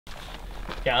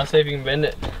Yeah, I'll see if you can bend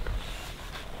it.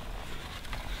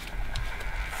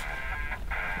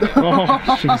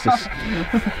 Oh, Jesus.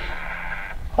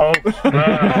 Oh.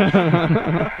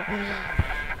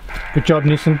 Good job,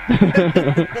 Nissan.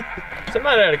 Is that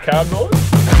made out of cardboard?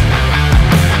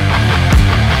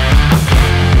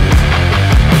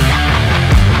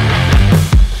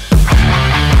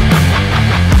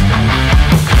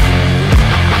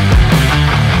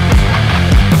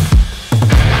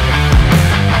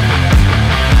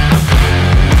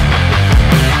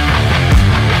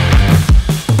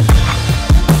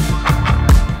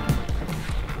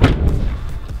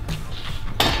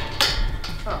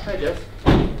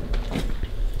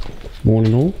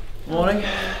 Morning all. Morning.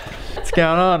 What's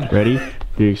going on? Ready?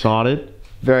 You excited?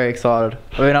 Very excited.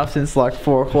 I've been up since like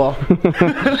 4 o'clock.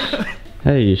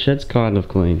 Hey, your shed's kind of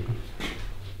clean.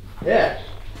 Yeah.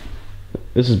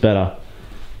 This is better.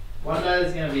 One day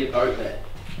there's going to be a boat there.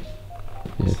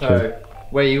 Yeah, So, true.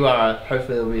 where you are,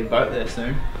 hopefully there'll be a boat there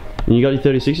soon. And you got your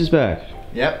 36s back.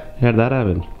 Yep. How did that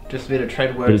happen? Just a bit of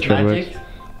tread Bit of works tread magic. works.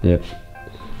 Yep.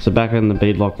 So back in the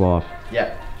beadlock life.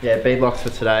 Yep. Yeah, beadlocks for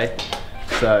today.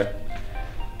 So,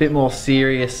 bit more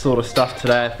serious sort of stuff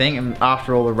today, I think, and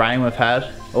after all the rain we've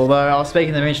had. Although I was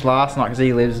speaking to Mitch last night because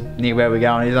he lives near where we're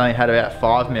going. He's only had about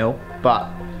 5 mil, but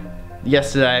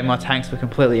yesterday my tanks were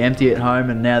completely empty at home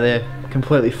and now they're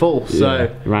completely full. Yeah, So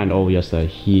it rained all yesterday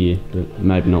here, but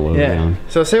maybe not where we're yeah. going.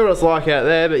 So I'll see what it's like out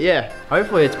there, but yeah,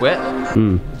 hopefully it's wet.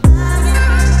 Mm.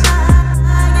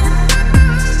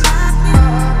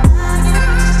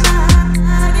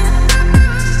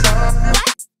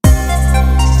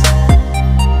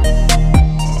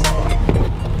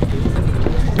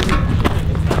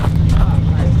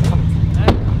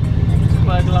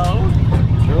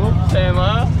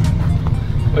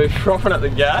 We're frothing at the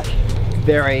gash.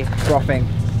 Very frothing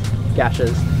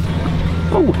gashes.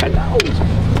 Oh, hello!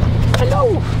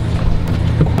 Hello!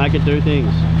 I can do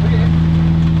things.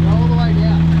 All the way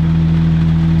down.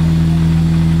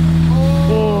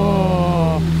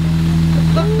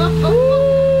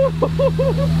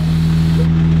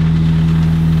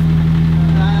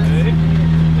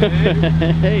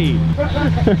 Hey!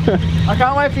 I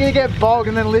can't wait for you to get bogged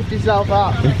and then lift yourself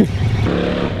up.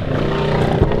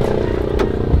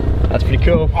 That's pretty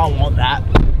cool. I want that.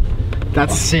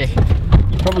 That's sick.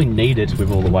 You probably need it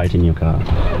with all the weight in your car.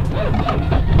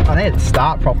 I need it to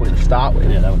start properly to start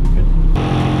with. Yeah, that would be good.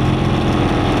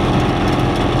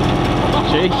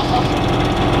 Jeez.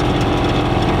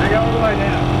 I go all the way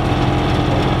down.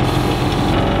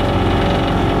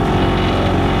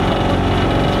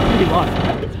 Pretty light.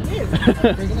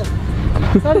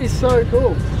 That is so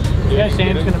cool. Yeah,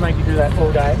 Sam's going to make you do that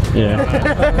all day. Yeah.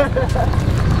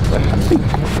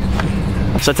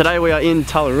 So today we are in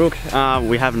Tallarook.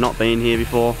 We have not been here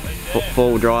before,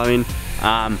 four-wheel driving.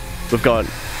 We've got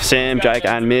Sam, Jake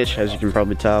and Mitch, as you can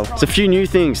probably tell. It's a few new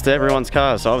things to everyone's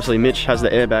car. So obviously Mitch has the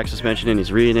airbag suspension in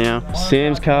his rear now.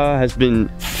 Sam's car has been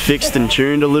fixed and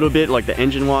tuned a little bit, like the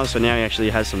engine was, so now he actually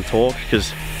has some torque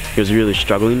because he was really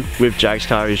struggling. With Jake's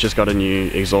car, he's just got a new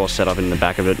exhaust set up in the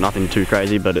back of it. Nothing too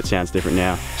crazy, but it sounds different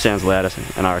now. Sounds louder,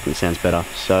 and I reckon it sounds better.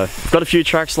 So, got a few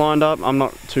tracks lined up. I'm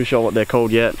not too sure what they're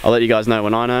called yet. I'll let you guys know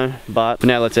when I know. But for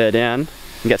now, let's air down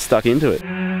and get stuck into it.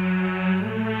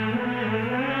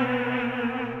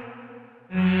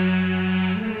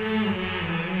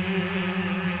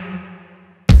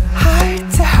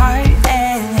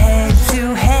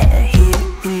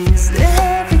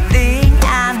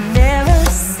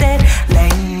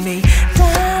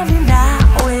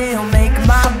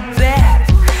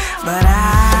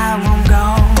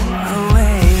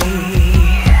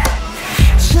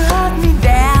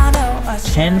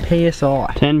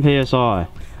 PSI. 10 PSI.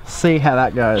 See how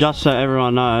that goes. Just so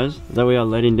everyone knows that we are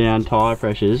letting down tyre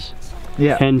pressures.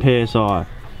 Yeah. 10 PSI.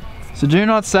 So do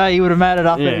not say you would have made it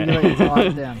up there and you let your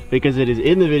tyres down. Because it is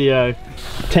in the video,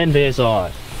 10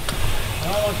 PSI.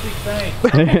 Oh,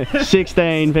 16.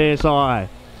 16 PSI.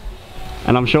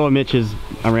 And I'm sure Mitch is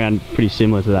around pretty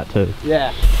similar to that too.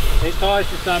 Yeah. These tyres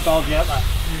just don't bulge out much.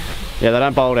 Yeah, they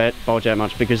don't bulge out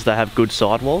much because they have good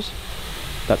sidewalls.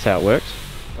 That's how it works.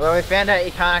 Well, we found out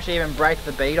you can't actually even brake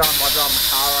the bead on by driving the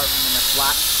car over them in the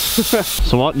flat.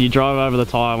 So what? You drove over the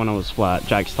tyre when it was flat,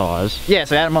 Jake's tyres? Yeah,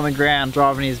 so we had him on the ground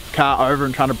driving his car over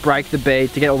and trying to brake the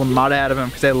bead to get all the mud out of him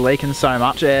because they're leaking so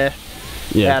much air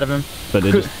out of him. But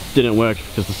it just didn't work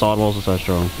because the sidewalls are so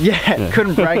strong. Yeah,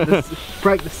 couldn't break the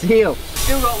seal.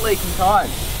 Still got leaking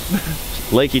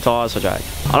tyres. Leaky tyres for Jake.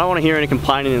 I don't want to hear any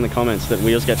complaining in the comments that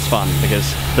wheels get spun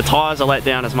because the tyres are let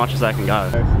down as much as they can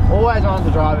go. Always wanted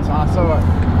to drive this one. I saw it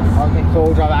on the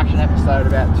Full Drive Action episode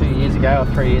about 2 years ago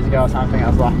or 3 years ago or something. I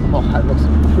was like, oh, that looks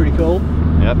pretty cool.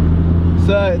 Yep.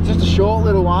 So it's just a short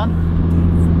little one,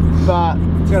 but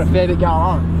it's got a fair bit going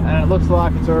on, and it looks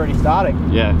like it's already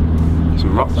starting. Yeah,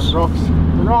 some rocks. Some rocks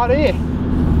right here,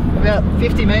 about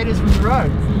 50 metres from the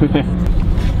road.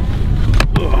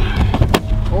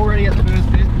 Already at the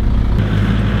first bit.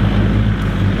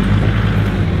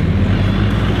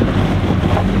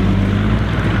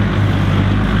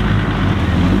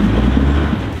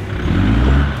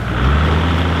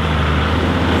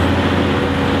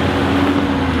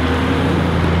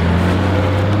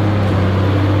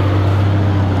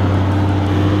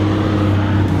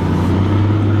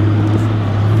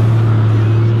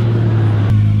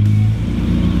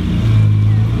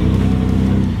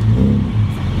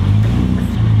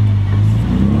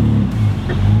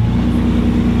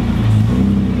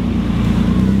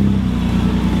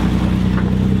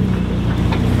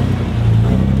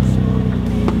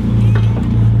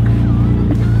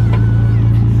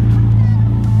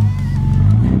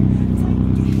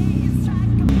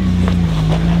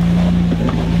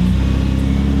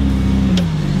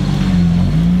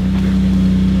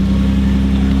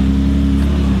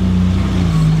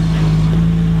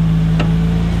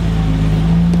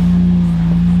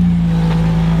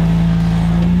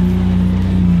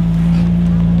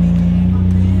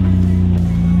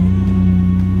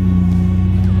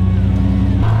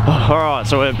 Alright,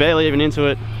 so we're barely even into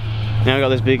it. Now we've got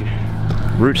this big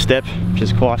root step, which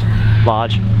is quite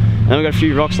large. And then we've got a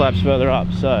few rock slabs further up,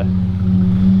 so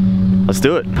let's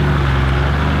do it.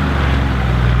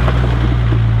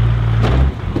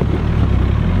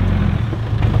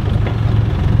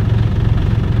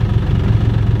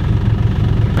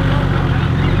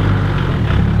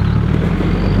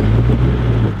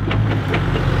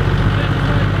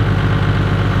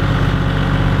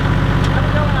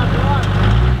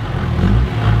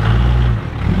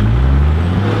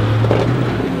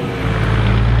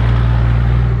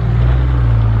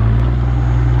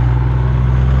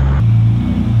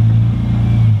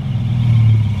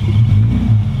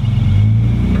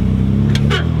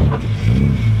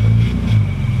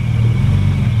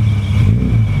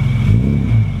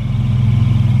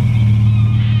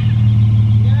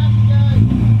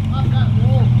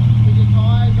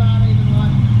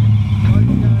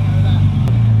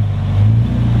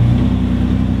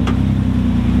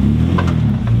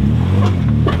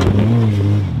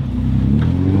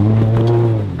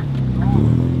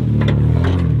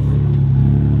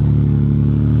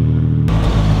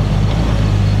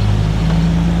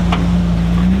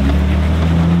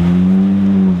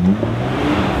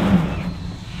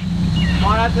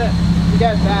 You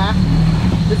go back,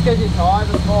 just because your tyres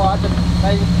are small, but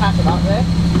maybe just pack it up there.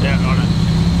 Yeah, got it.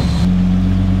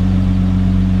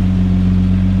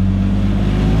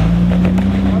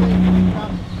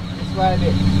 Come this way a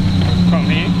bit. From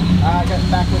here? Go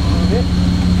backwards a little bit.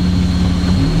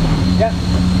 Yep.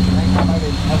 Then come over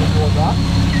towards us.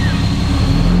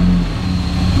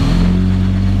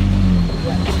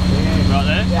 Yeah, right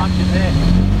there? Yeah. Punch it there.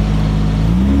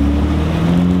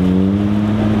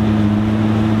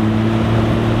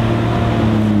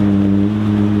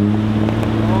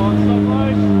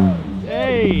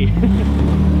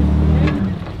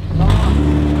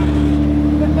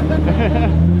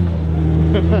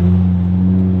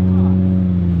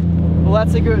 Well,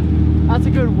 that's a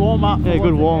good warm up. Yeah,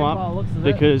 good warm up,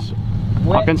 because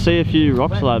I can see a few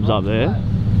rock slabs up there.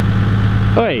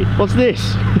 Wait, what's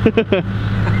this?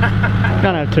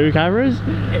 Can't have two cameras.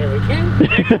 Yeah, we can.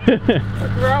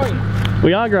 We're growing.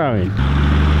 We are growing.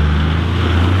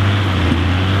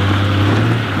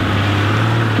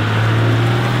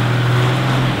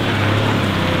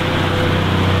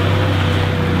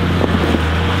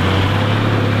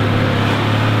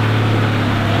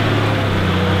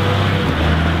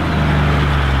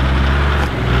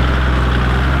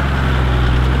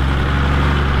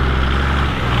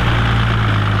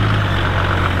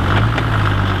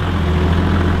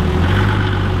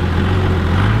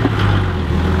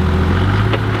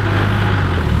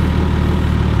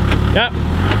 Yep.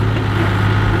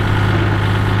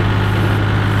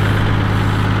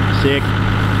 Sick.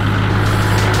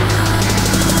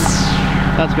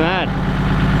 That's mad.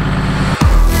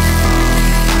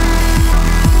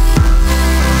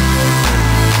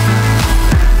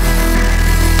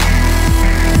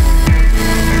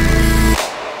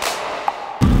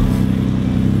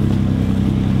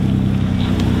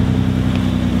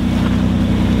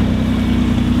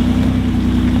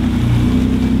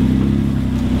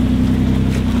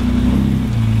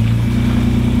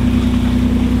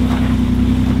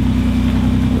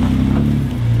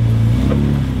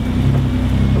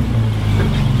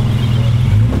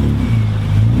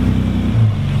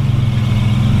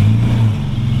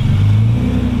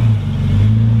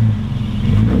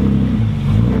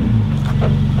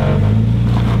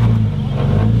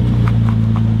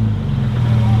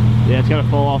 to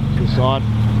fall off to the side.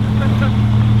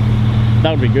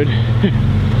 That would be good.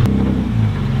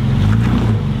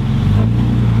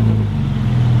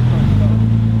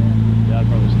 Yeah, I'd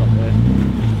probably stop there.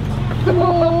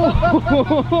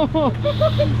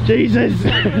 Jesus! A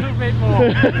little bit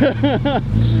more.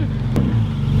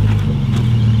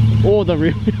 Oh, the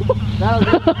real. That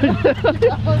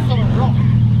was on a rock.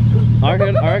 I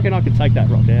reckon I could take that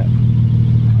rock out.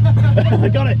 I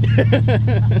got it!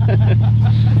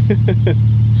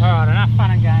 Alright, enough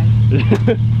fun and games.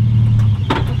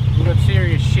 We've got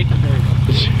serious shit to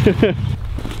do.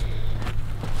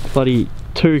 Bloody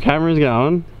 2 cameras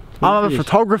going. I'm a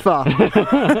photographer.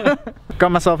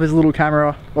 Got myself his little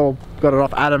camera, or got it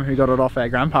off Adam, who got it off our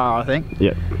grandpa, I think.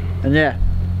 Yep. And yeah,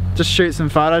 just shoot some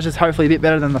photos, just hopefully a bit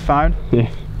better than the phone. Yeah.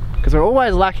 Because we're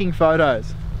always lacking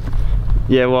photos.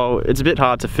 Yeah, well, it's a bit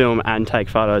hard to film and take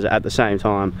photos at the same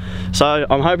time. So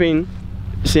I'm hoping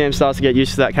Sam starts to get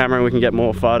used to that camera and we can get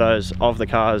more photos of the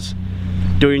cars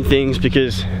doing things,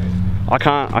 because I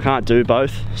can't do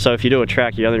both. So if you do a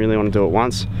track, you only really want to do it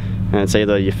once, and it's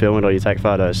either you film it or you take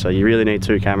photos. So you really need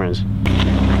 2 cameras.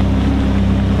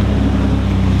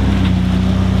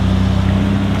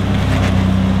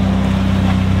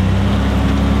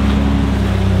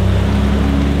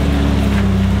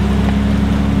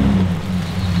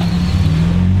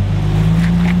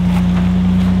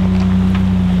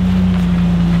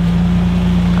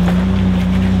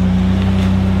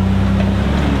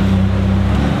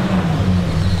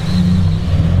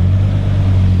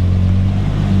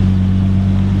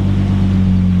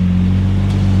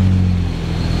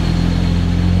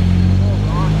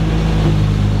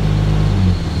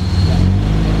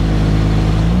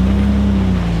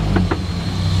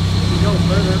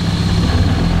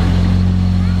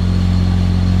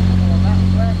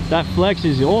 That flex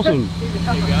is awesome.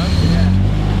 There you go.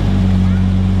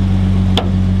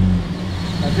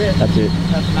 That's it. That's it.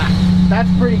 That's max. That's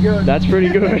pretty good. That's pretty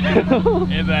good.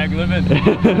 Airbag living.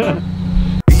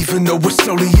 Even though it's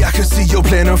slowly, I can see your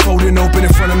plan unfolding. Open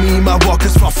in front of me, my walk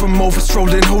is far from over,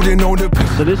 strolling, holding on to.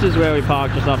 So this is where we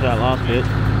parked just after that last bit.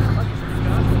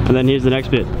 And then here's the next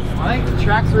bit. I think the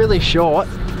track's really short,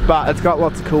 but it's got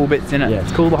lots of cool bits in it. Yeah.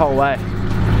 It's cool the whole way.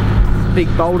 Big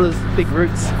boulders, big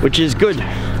roots. Which is good.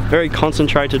 Very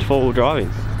concentrated 4-wheel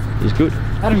driving. It's good.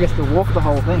 Adam gets to walk the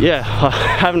whole thing. Yeah, I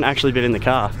haven't actually been in the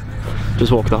car.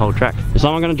 Just walk the whole track. Is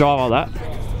someone going to drive like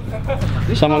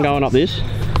that? Someone going up this?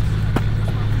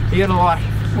 You're gonna like.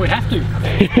 We have to.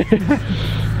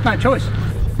 No choice.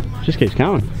 Just keeps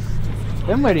going.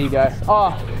 Then where do you go?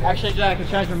 Oh, actually, Jack, I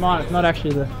changed my mind. It's not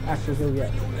actually the actual hill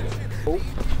yet.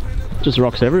 Just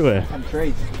rocks everywhere. And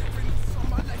trees.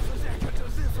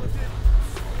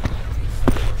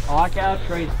 I like how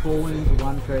trees falling into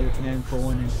one tree that's then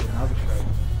falling into another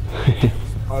tree.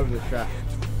 Over the track.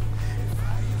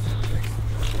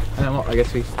 And then what? I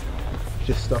guess we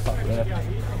just stop up there.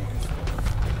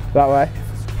 That way.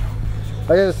 I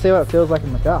gotta see what it feels like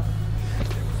in the car.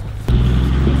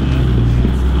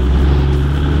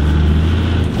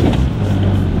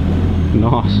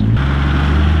 Nice.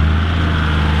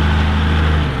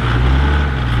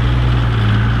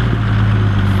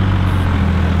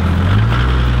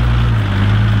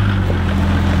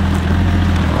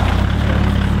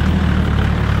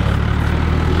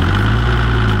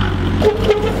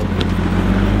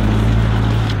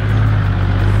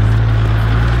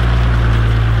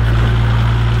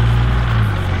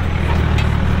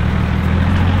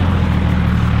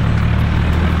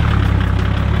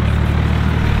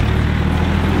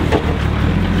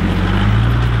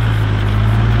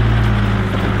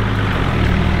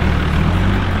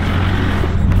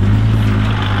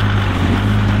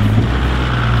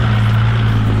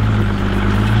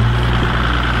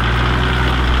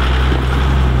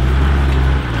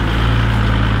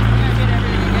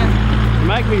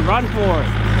 Make me run for it.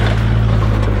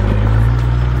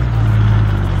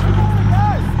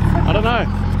 I don't know.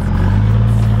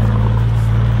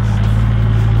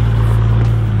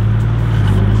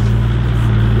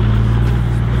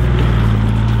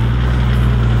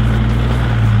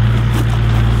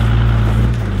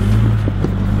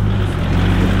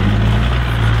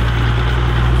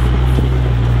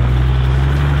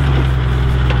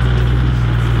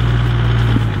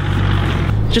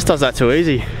 Just does that too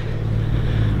easy.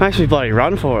 Makes me bloody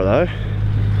run for it though.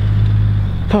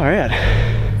 Far out.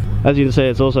 As you can see,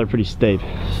 it's also pretty steep.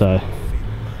 So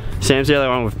Sam's the only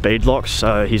one with bead locks,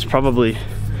 so he's probably,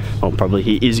 well,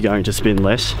 he is going to spin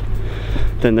less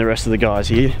than the rest of the guys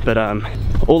here. But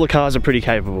all the cars are pretty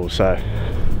capable, so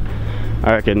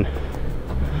I reckon.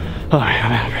 Oh,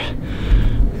 I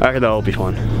reckon they'll all be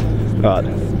fine. Right.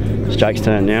 It's Jake's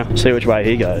turn now. See which way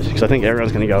he goes, because I think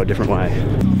everyone's going to go a different way.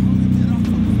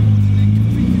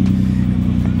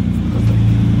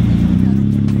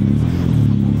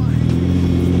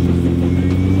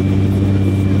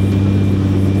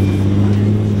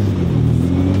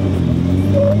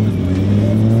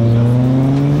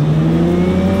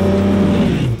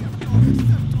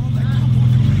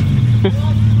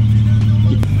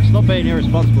 Stop being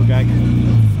irresponsible, Jake.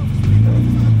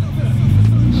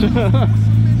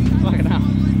 Fucking hell.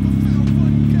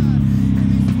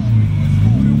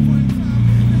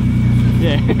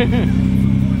 Yeah.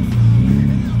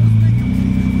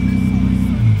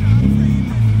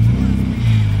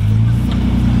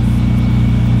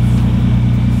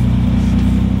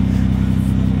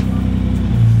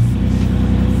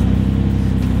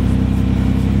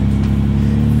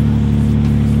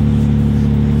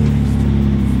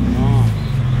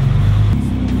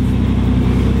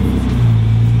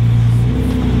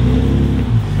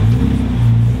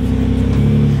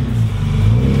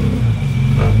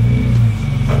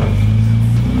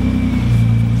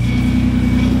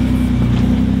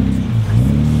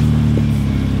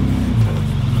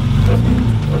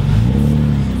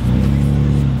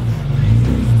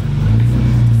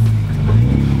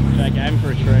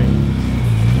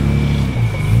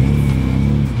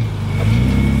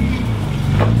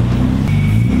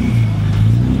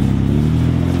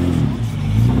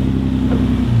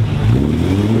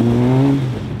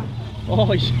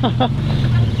 Oh,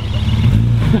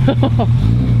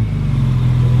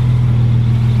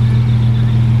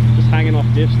 just hanging off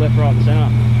diffs left, right and centre.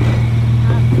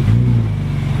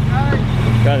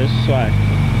 Go this way.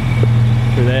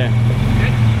 Through there.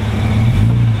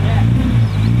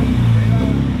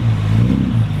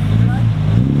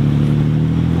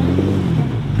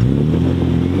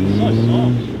 So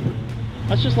soft.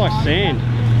 That's just like sand.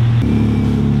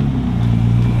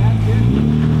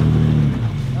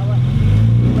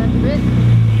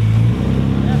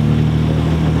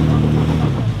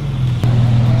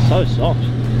 So soft.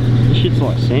 This shit's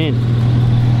like sand.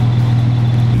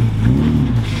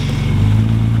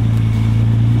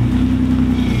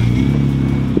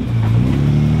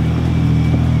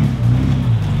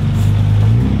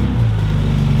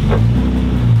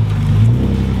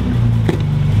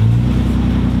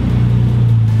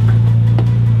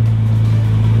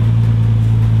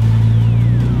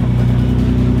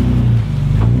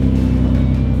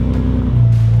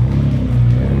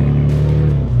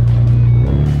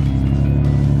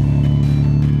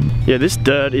 Yeah, this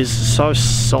dirt is so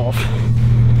soft.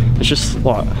 It's just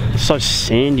like so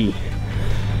sandy.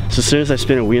 So as soon as they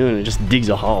spin a wheel in, it just digs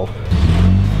a hole.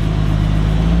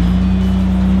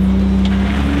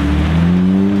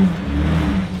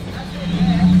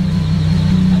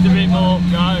 That's a bit more,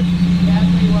 go.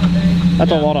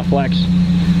 That's a lot of flex.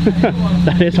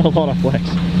 That is a lot of flex.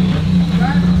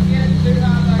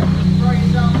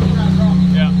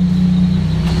 Yeah.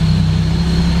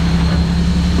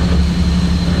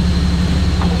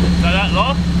 So that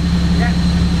lock? Yeah.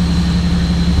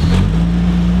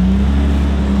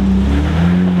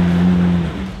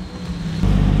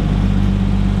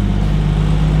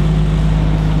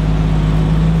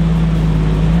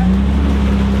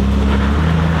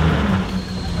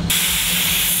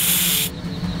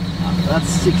 That's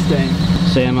 16.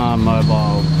 CMR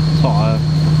mobile tyre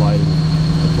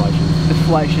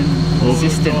Deflation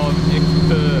assistant.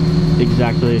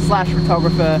 Exactly. Slash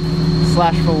photographer,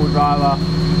 slash forward driver.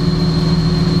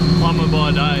 Plumber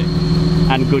by day.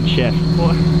 And good chef.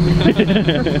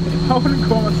 I wouldn't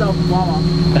call myself a plumber.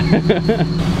 Got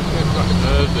a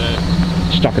nerve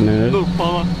there. Stuck a nerve. Little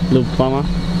plumber. Little plumber.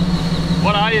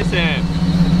 What are you, Sam?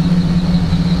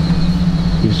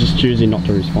 He's just choosing not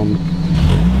to respond.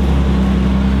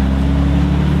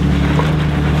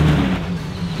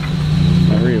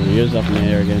 My rear wheels up in the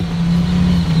air again.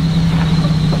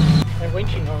 They're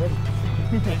winching already.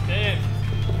 Sam,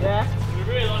 Yeah? would you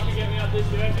really like to get me up this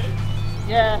direction?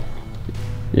 Yeah.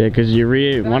 Yeah, because your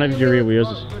rear, one of your rear wheels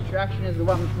is... Good traction is the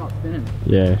one that's not spinning.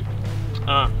 Yeah.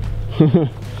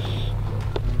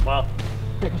 Well,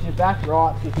 Because your back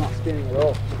right, so it's not spinning at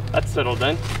all. that's settled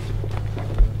then.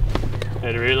 How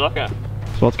do you really like it?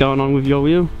 So what's going on with your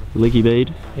wheel? Leaky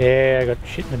bead? Yeah, I got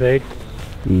shit in the bead.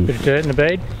 Bit of dirt in the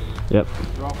bead. Yep.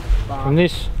 From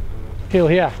this hill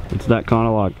here. It's that kind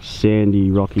of like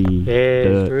sandy, rocky Yeah,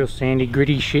 dirt. it's real sandy,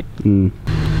 gritty shit. Mm.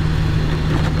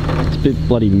 It's a bit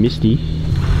bloody misty.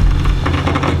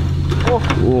 Oh.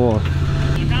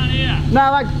 Oh. You can't hear.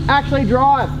 No, like, actually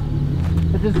drive.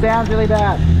 It just sounds really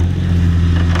bad.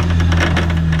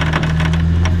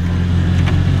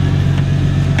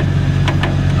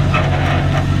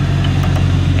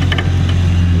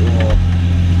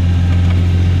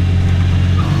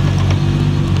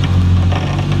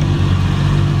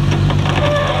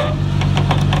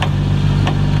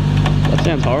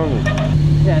 sounds horrible.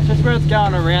 Yeah, it's just where it's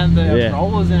going around the Yeah.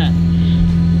 rollers, isn't it?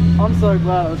 I'm so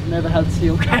glad I've never had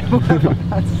steel cable.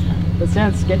 That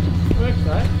sounds sketchy. It works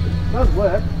though. It does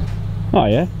work. Oh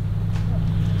yeah.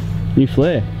 New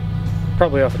flare.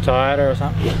 Probably off a Toyota or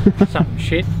something. Something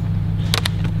shit.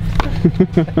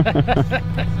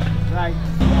 Right.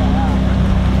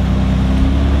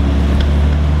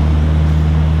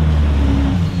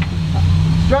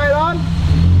 Straight on.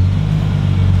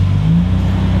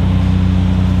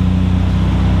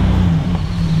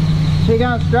 Keep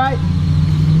going straight.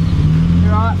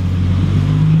 You're right.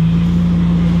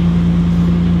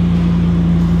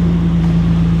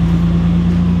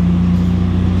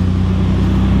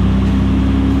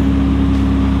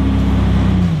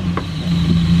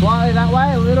 Slightly that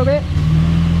way, a little bit.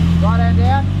 Right hand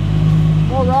down.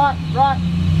 More right, right.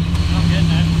 I'm getting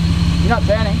that. You're not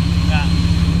turning. Nah.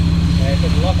 Yeah, it's a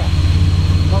locker.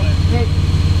 Well,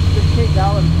 just keep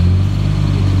going.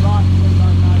 Keep right, keep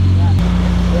going nice and that.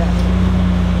 Yeah.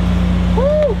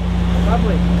 Woo!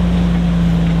 Lovely.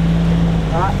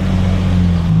 Right.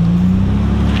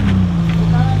 Keep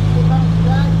going,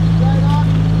 straight, straight on.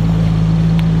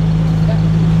 Yeah.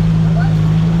 Right.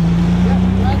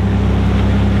 Yeah, right.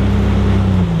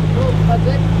 Cool, that's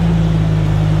it.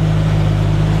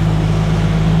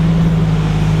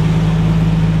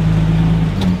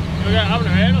 We got up and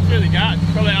around, let's really go.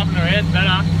 Probably up and around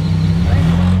better.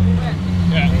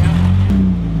 Yeah.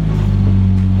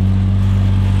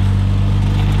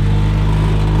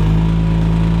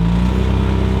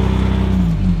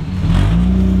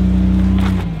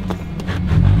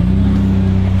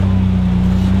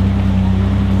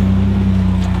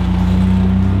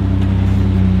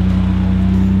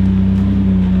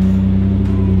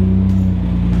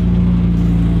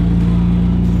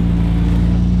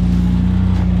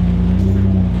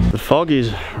 The fog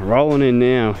is rolling in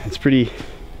now. It's pretty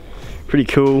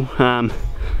cool. We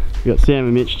got Sam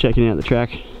and Mitch checking out the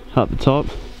track up the top,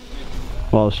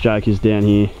 whilst Jake is down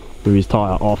here with his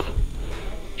tyre off,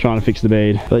 trying to fix the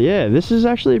bead. But yeah, this is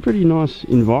actually a pretty nice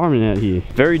environment out here.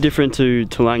 Very different to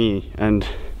Tallarook and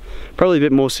probably a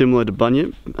bit more similar to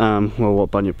Bunyip, well,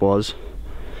 what Bunyip was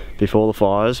before the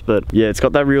fires. But yeah, it's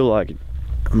got that real like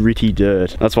gritty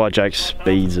dirt. That's why Jake's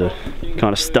speeds are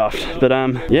kind of stuffed. But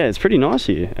yeah, it's pretty nice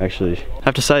here actually. I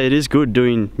have to say it is good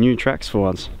doing new tracks for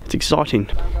once. It's exciting.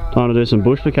 Time to do some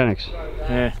bush mechanics.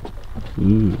 Yeah.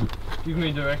 Give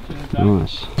me directions.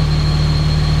 Nice.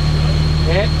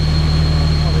 Yeah.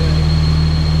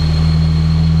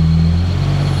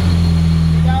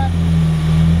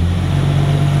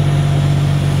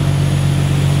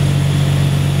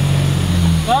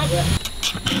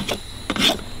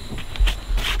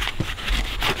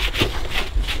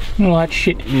 Oh, that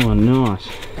shit. Oh, nice.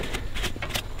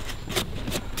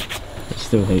 There's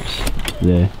still heaps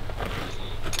there.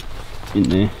 In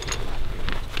there.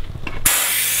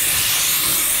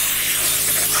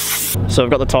 So I've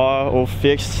got the tyre all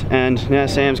fixed and now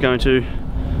Sam's going to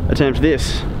attempt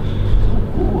this.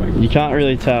 You can't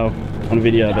really tell on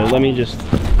video, but let me just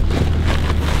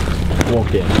walk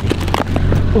down.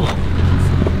 Oh.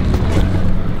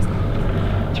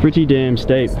 It's pretty damn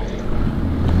steep.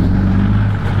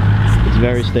 It's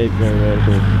very steep, very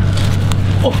vertical.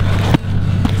 Oh.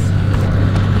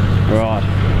 Right.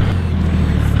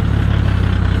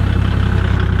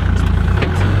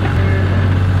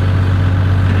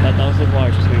 That does look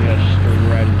like it's going to go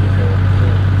straight into the floor.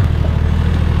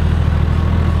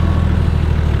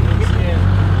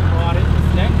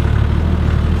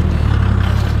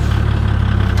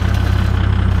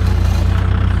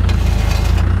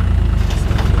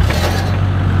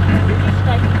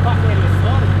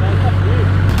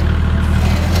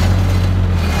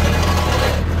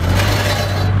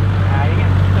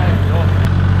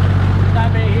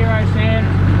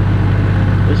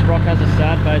 This rock has a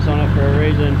sad face on it for a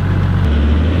reason.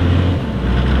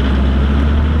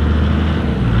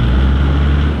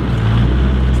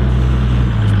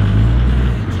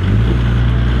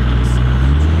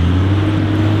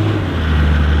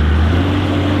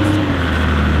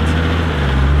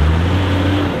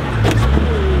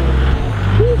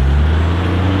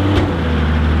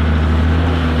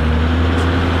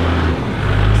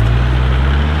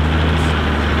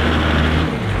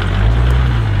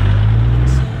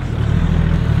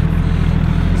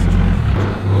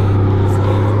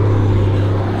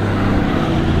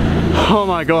 Oh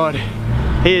my god,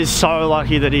 he is so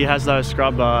lucky that he has those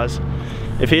scrub bars.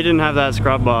 If he didn't have that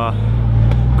scrub bar,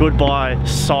 goodbye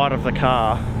side of the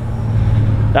car.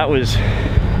 That would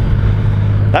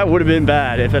have been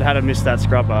bad if it had missed that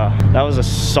scrub bar. That was a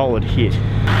solid hit.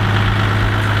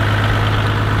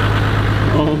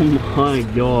 Oh Oh my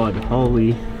god,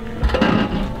 holy.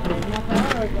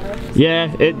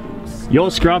 Yeah, your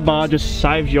scrub bar just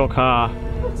saves your car.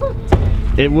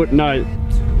 It would, no,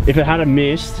 if it had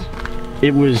missed,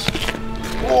 it was...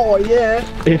 Oh yeah.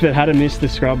 If it had missed the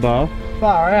scrub bar.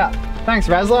 Far out. Thanks,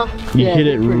 Razzler. You yeah, hit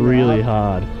it really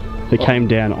hard. It came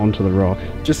down onto the rock.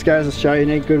 Just goes to show you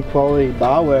need good quality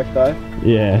bar work though.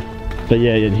 Yeah, but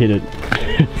yeah, it hit it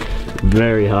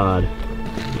very hard.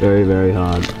 Very, very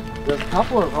hard. There's a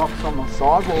couple of rocks on the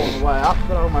sidewall on the way up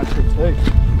that I almost hit too.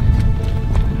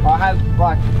 I had,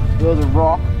 like, there was a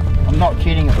rock, I'm not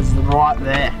kidding, it was right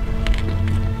there.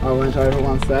 I went over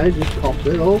one stage, just popped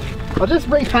it all. I just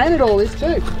repainted all this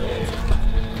too.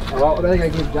 Alright, I better go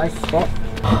give Jake a spot.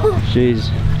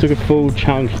 Jeez, took a full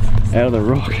chunk out of the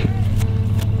rock.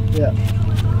 Yeah.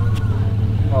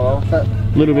 Oh well,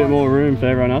 A little bit more room for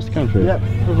everyone else to come through. Yep,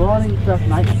 providing yourself,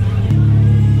 mate.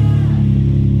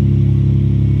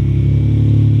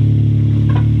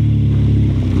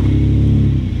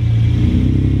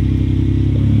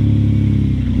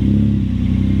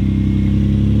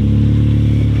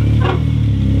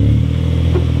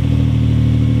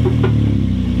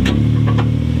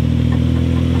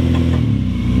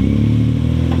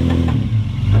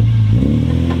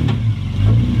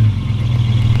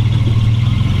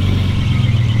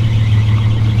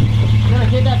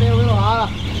 Get that bit a little harder.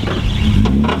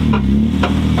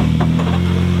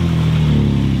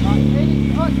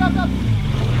 Right, stop.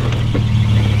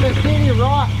 Just steer to your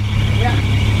right. Yeah.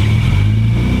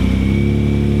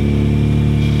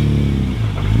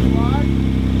 Right.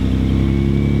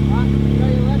 Right, go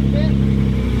your left bit.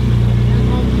 And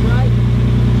hold straight.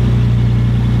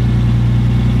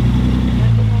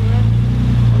 And come on left.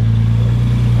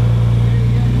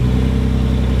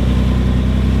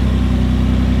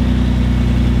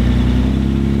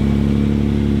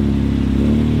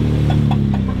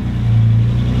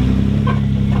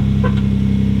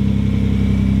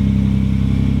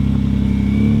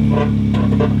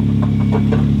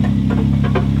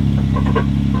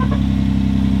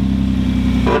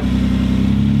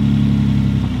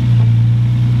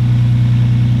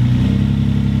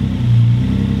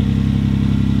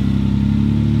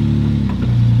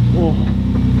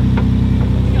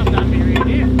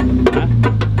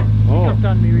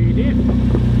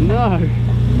 No.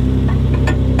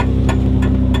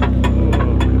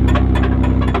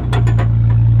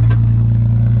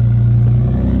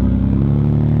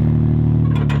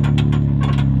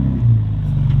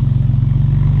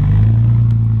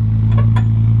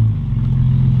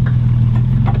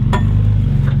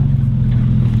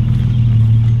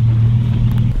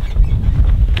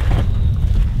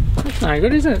 That's no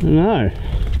good, is it? No.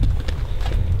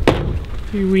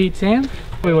 Few weird sounds.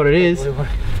 Tell me what it is. See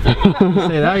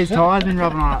that? His tyre's been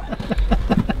rubbing on it.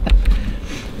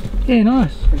 Yeah,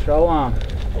 nice. Control arm.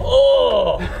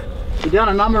 Oh! You've done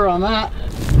a number on that.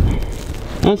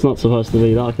 That's not supposed to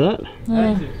be like that.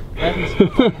 Oh.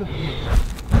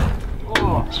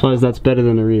 I suppose that's better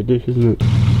than a rear diff, isn't it?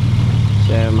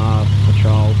 Sam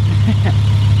patrol.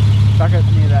 Chuck it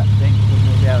near that thing so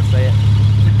we'll be able to see it.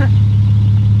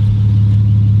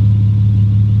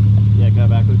 Yeah, go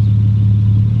backwards.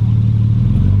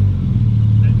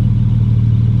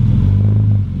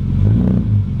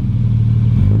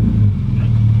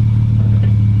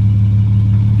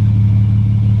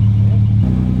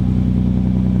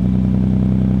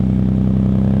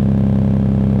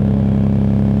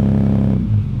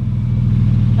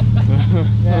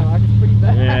 Yeah, like it's pretty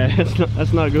bad. Yeah,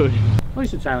 that's not good. At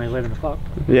least it's only 11 o'clock.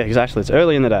 Yeah, exactly. It's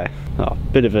early in the day. Oh,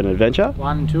 bit of an adventure.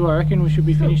 1, 2, I reckon we should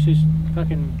be finished this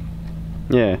fucking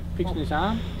Yeah, fixing this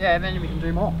arm. Yeah, and then we can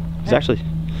do more. exactly.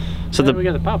 So Then we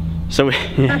go to the pub. So we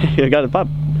go to the pub.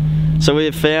 So we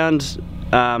have found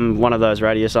one of those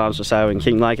radius arms for sale in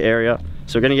King Lake area.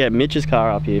 So we're gonna get Mitch's car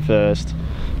up here first,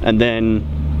 and then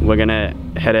we're gonna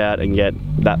head out and get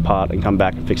that part and come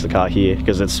back and fix the car here,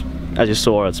 because it's, as you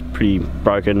saw, it's pretty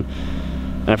broken.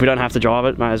 And if we don't have to drive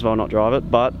it, may as well not drive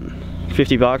it. But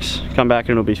 50 bucks, come back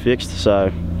and it'll be fixed. So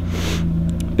a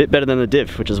bit better than the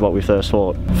diff, which is what we first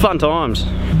thought. Fun times.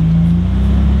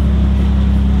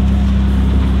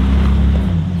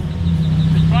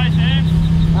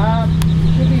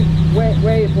 Should be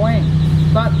where you're pointing.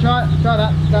 But try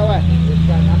that way. Just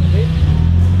straighten up a bit.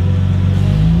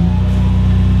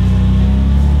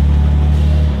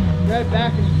 Go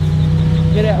back and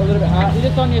get out a little bit hard. You're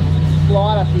just on your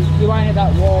slider, so you won't hit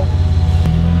that wall.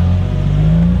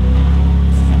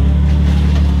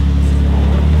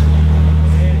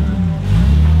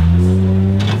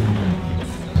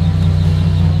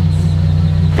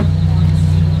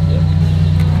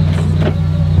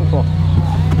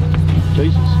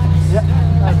 Jesus.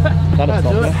 That'll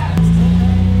stop do it.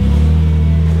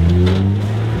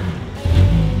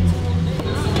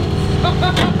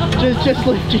 Just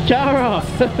lift your car up.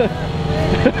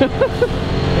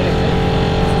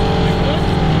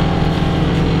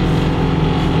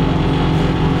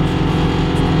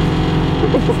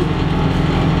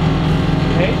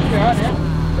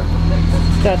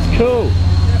 That's cool.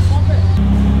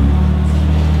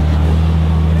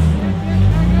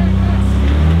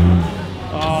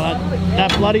 Oh,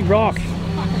 that bloody rock.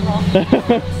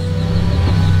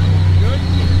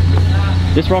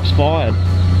 This rock's fired.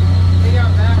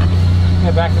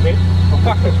 Go back a bit. Oh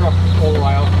fuck, this rock all the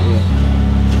way off. Yeah.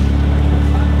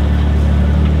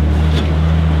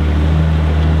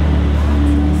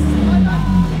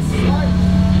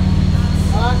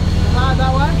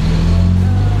 That way.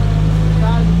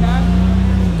 Start as you can.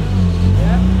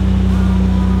 Yeah.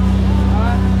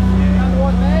 Alright. Down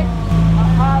towards me.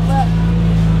 Hard left.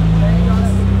 There you got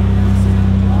it.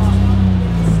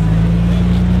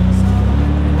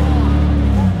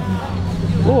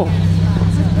 Oh.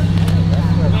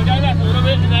 Wanna go back a little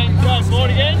bit and then go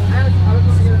forward again?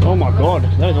 Oh my god,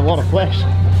 that is a lot of flesh.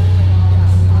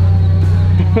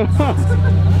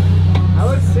 That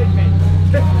looks sick, man.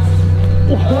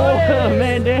 Oh,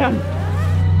 man down.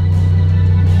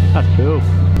 That's cool.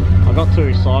 I got too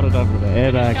excited over the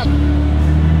airbags.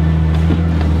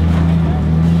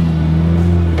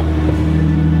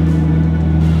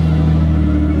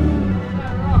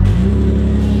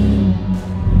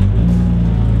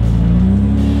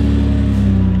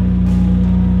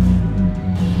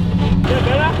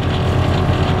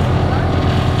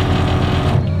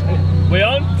 We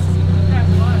on?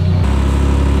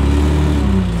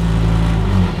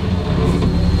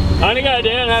 Only go down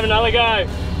and have another go.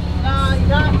 No, you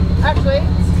don't. Actually,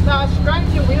 no,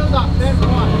 straighten your wheels up, then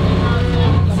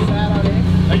right. That's a bad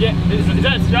idea. Okay, is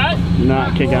that straight? Nah,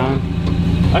 keep going.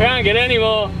 I can't get any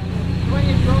more. When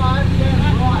you drive,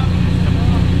 turn right.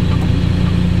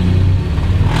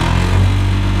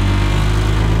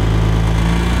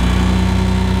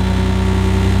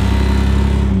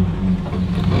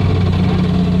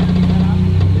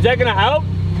 Is that gonna help?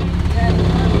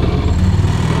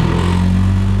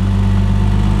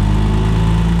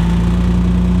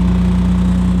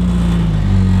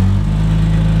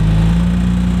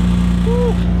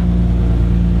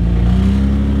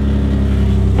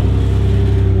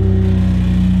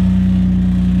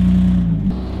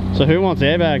 So who wants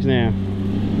airbags now?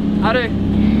 I do.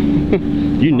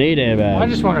 You need airbags. I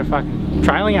just want a fucking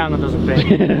trailing arm that doesn't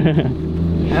bend.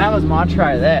 And that was my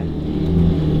tray there.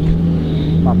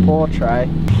 My poor tray.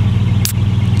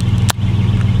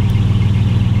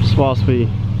 Just whilst we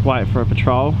wait for a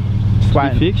patrol Just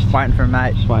to be fixed. waiting for a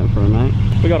mate. Just waiting for a mate.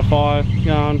 We got a fire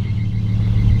going.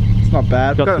 It's not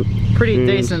bad. Got Got a some pretty tunes.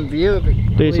 decent view if it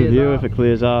Decent clears view up. if it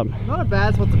clears up. Not a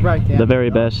bad spot to break down. The very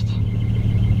best.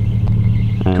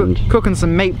 And Cooking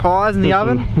some meat pies in the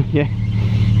oven. Yeah.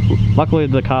 Luckily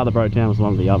the car that broke down was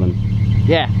along the oven.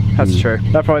 Yeah, that's Mm. true.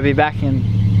 They'll probably be back in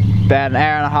about an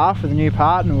hour and a half with a new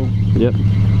part and we'll Yep.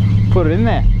 put it in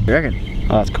there. You reckon?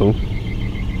 Oh, that's cool.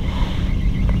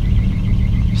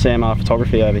 Sam R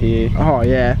photography over here. Oh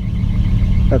yeah,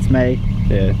 that's me.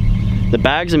 Yeah. The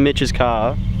bags in Mitch's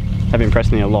car have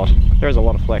impressed me a lot. There is a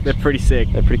lot of flex. They're pretty sick.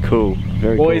 They're pretty cool.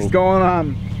 Very Well, cool. he's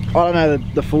gone, I don't know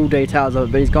the full details of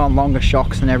it, but he's gone longer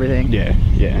shocks and everything. Yeah,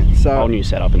 yeah. So- whole new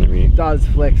setup in the rear. Does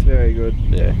flex very good.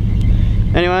 Yeah.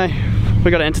 Anyway,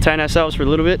 we got to entertain ourselves for a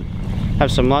little bit, have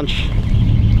some lunch.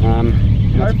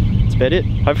 That's about it.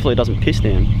 Hopefully it doesn't piss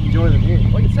down. Enjoy the view.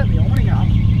 We can set the awning up.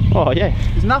 Oh yeah.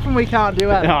 There's nothing we can't do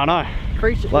out No, I know.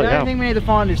 Creature. The Bloody only hell. thing we need to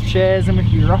find is chairs and we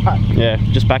can be right. Yeah,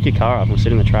 just back your car up and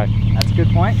sit in the tray. That's a good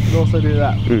point. We could also do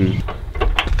that. Mm.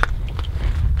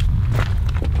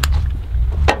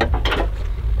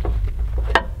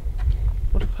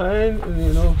 What a pain in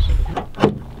the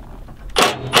nose.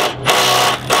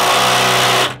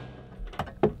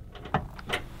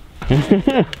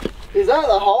 Is that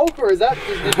the Hulk or is that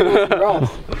just Wilson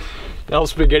Ross? The old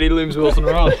spaghetti limbs, Wilson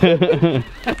Ross.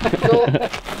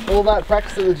 all that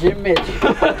practice at the gym, Mitch.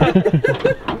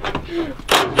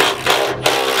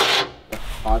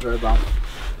 Hydro bump.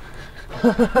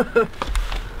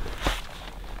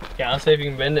 Yeah, let's see if you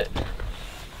can bend it.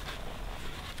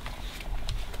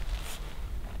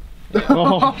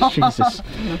 Oh, Jesus.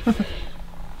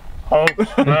 Oh.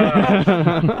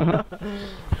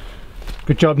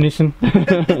 Good job, Nissan.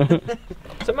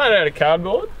 Is it made out of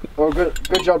cardboard? Well, good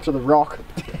job to the rock.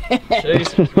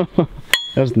 Jeez.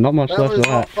 There's not much That left was of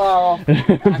not that. far off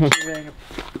actually being a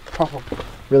proper,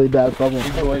 really bad problem.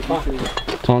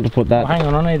 Time to put that Hang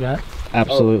on, I need that.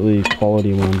 absolutely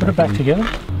quality one. Put it back together.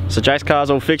 So Jake's car's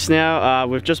all fixed now.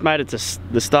 We've just made it to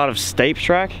the start of steep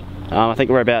track. I think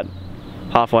we're about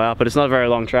halfway up, but it's not a very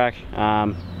long track.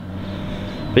 But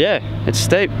yeah, it's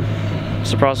steep.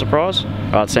 Surprise, surprise.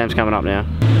 Alright, Sam's coming up now.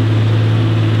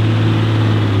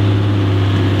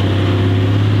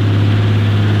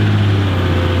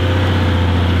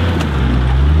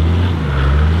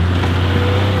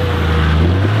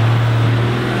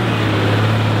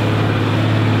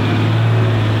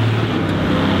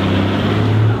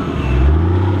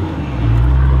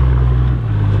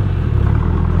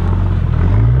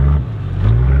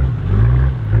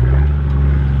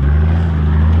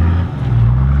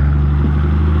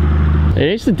 It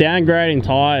needs to downgrade in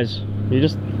tyres. He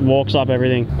just walks up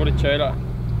everything. What a cheater.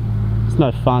 It's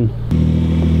no fun.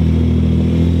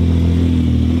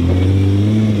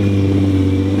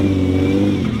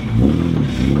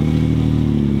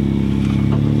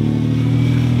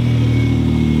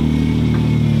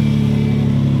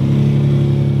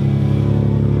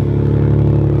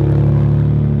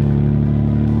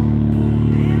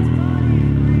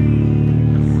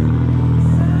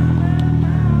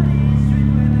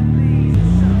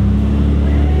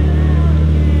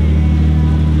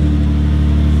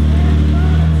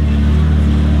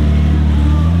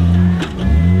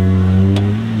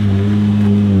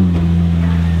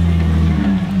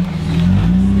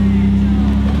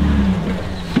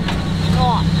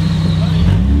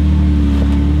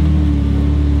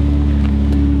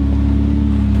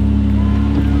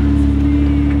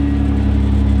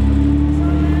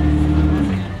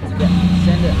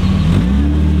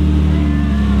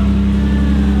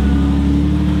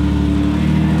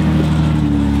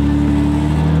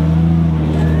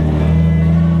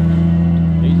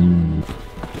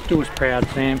 Do us proud,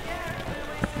 Sam.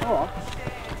 Oh.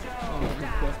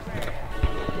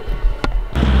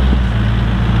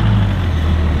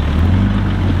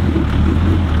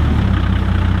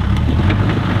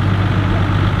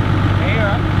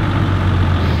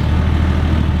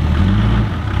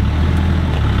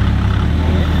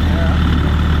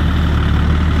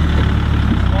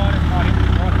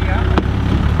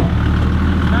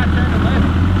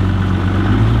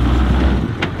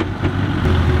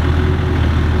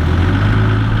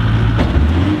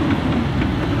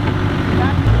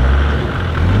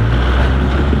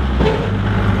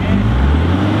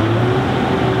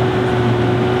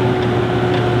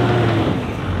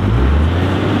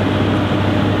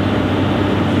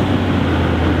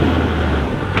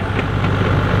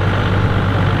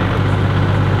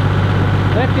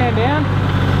 Left hand down.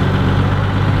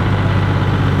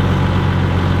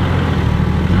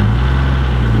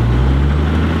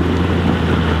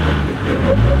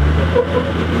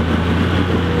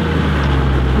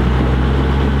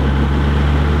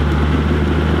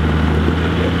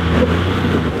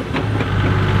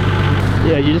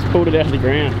 Yeah, you just pulled it out of the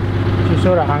ground. You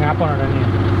sort of hung up on it, haven't you?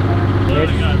 Yes.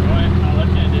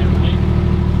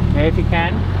 Yeah, if you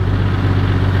can.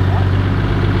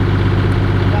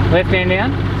 Left hand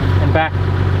down and back.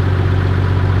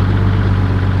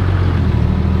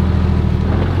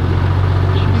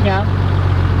 Should be going.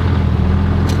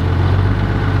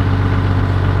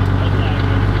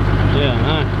 Yeah, I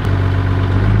know.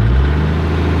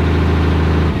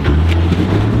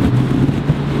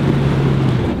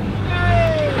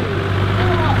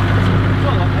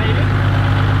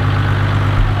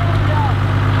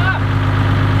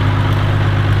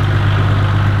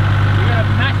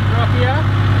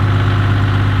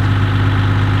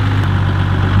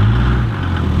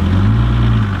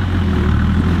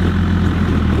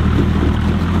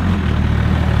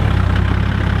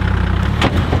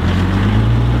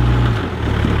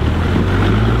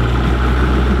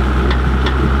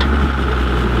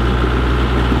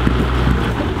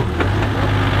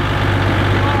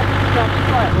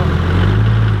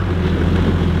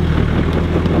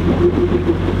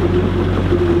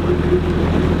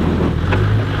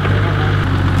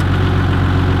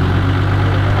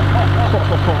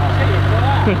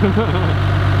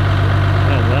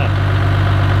 How's that?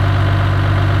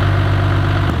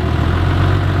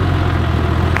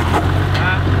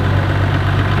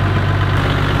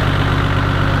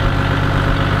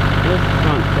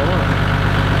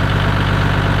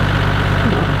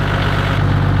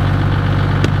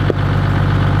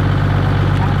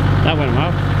 That went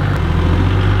well.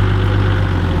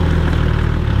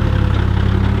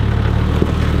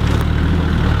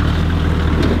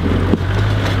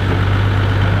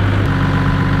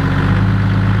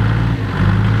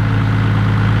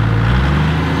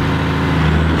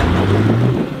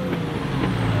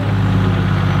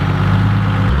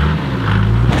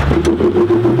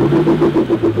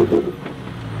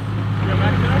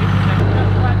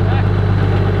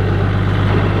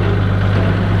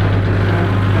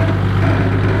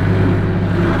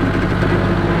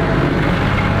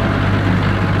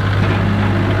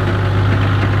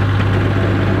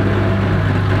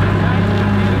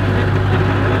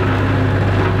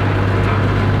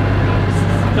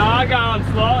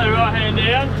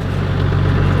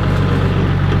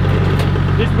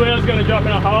 wheel's going to drop in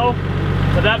a hole,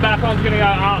 but that back one's going to go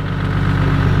up.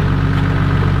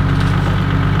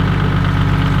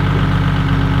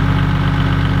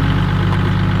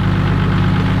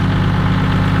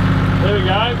 There we go.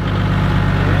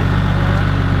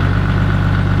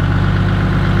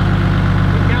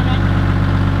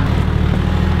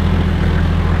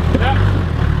 Yeah.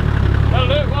 That'll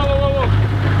do it. Whoa, whoa, whoa, whoa.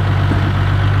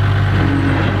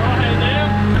 Right hand down.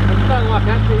 I'm starting like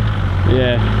that,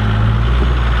 yeah.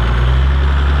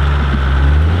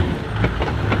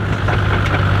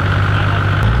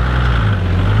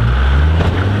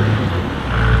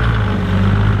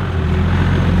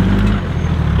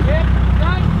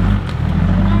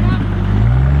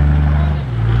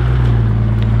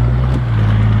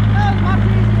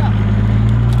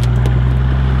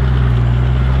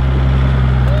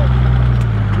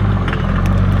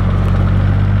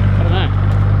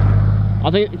 I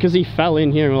think because he fell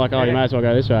in here and we're like, oh, you may as well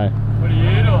go this way. What are you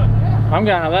doing? I'm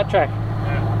going on that track.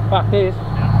 Yeah. Fuck this.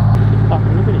 Fuck,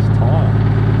 look at his tyre.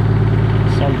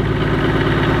 So good.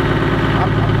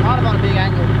 I'm kind of on a big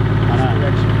angle. I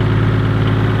know.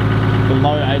 The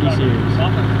low 80 series.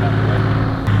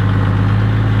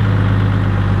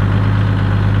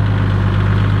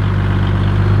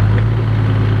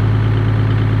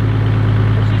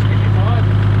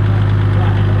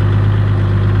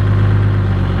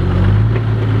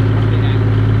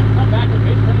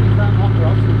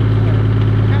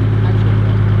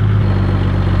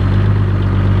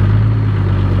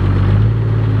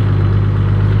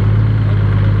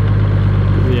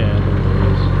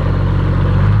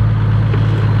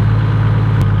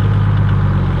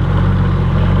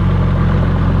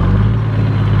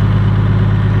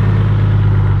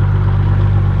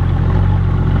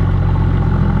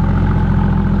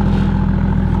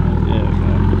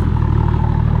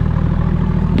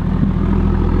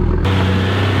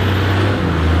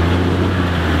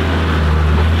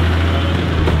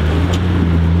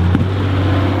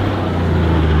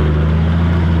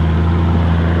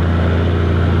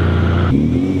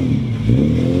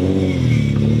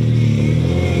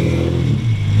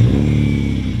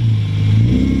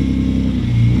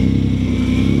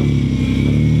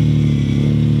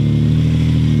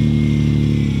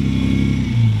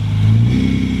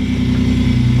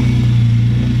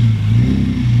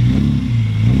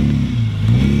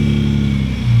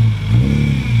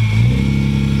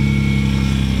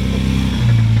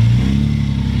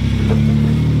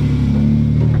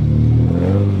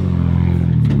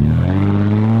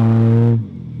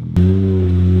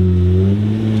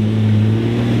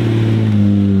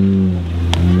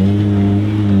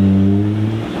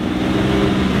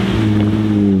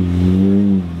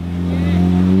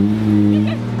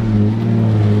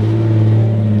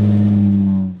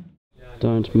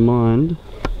 Don't mind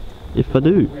if I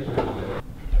do.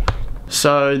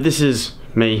 So this is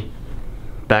me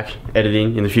back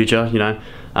editing in the future, you know.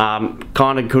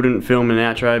 Kind of couldn't film an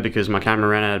outro because my camera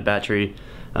ran out of battery.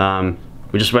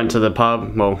 We just went to the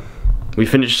pub. Well, we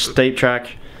finished Steep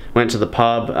Track, went to the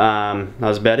pub. That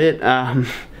was about it.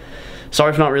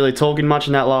 Sorry for not really talking much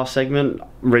in that last segment.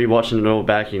 Rewatching it all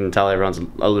back, you can tell everyone's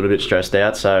a little bit stressed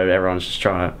out, so everyone's just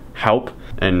trying to help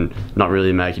and not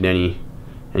really making any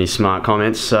smart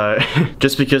comments. So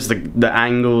just because the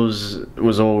angles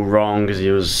was all wrong because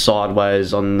he was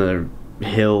sideways on the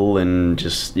hill and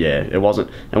just, yeah, it wasn't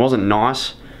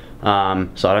nice. So I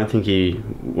don't think he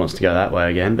wants to go that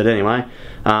way again. But anyway,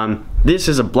 this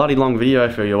is a bloody long video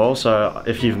for you all, so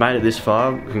if you've made it this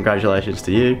far, congratulations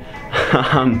to you.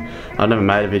 I've never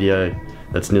made a video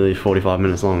that's nearly 45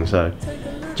 minutes long, so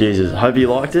Jesus, hope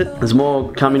you liked it. There's more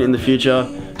coming in the future.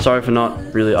 Sorry for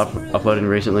not really uploading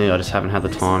recently. I just haven't had the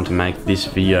time to make this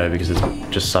video because it's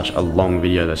just such a long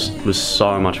video. There was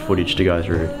so much footage to go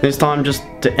through. This time just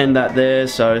to end that there.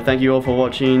 So thank you all for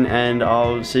watching and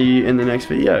I'll see you in the next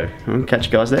video. I'll catch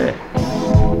you guys there.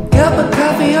 Cup of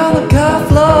coffee on the car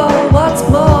floor. What's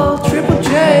more, Triple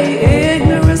J